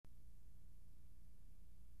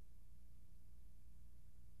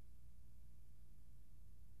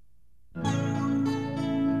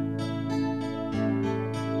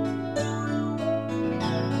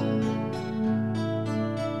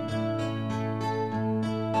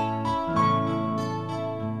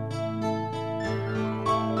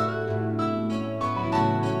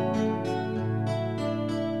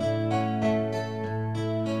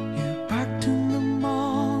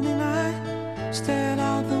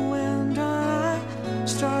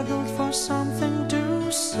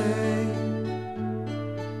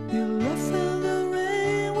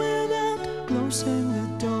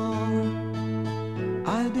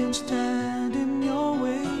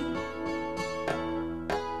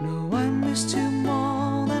missed you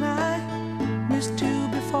more than I missed you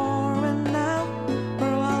before, and now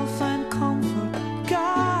where I'll find comfort,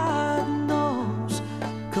 God knows,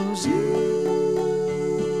 'cause you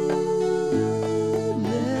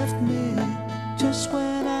left me just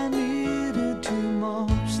when I needed you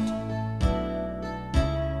most.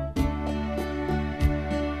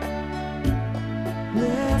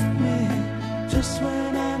 Left me just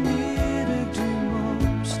when I needed you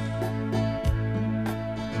most.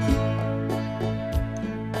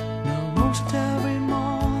 Now most every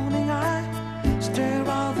morning I stare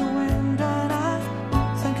out the window and I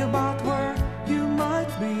think about where you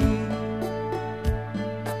might be.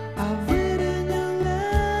 I've written your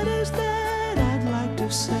letters that I'd like to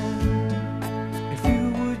send, if you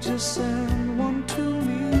would just send one to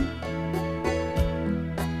me,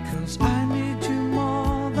 'cause I need you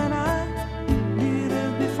more than I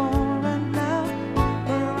needed before, and now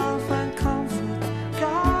where I'll find comfort,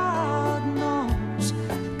 God knows,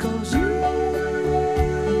 'cause you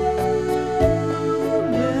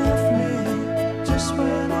left me just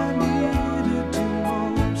when I needed you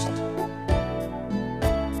most.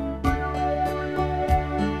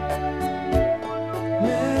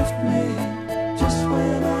 Left me just when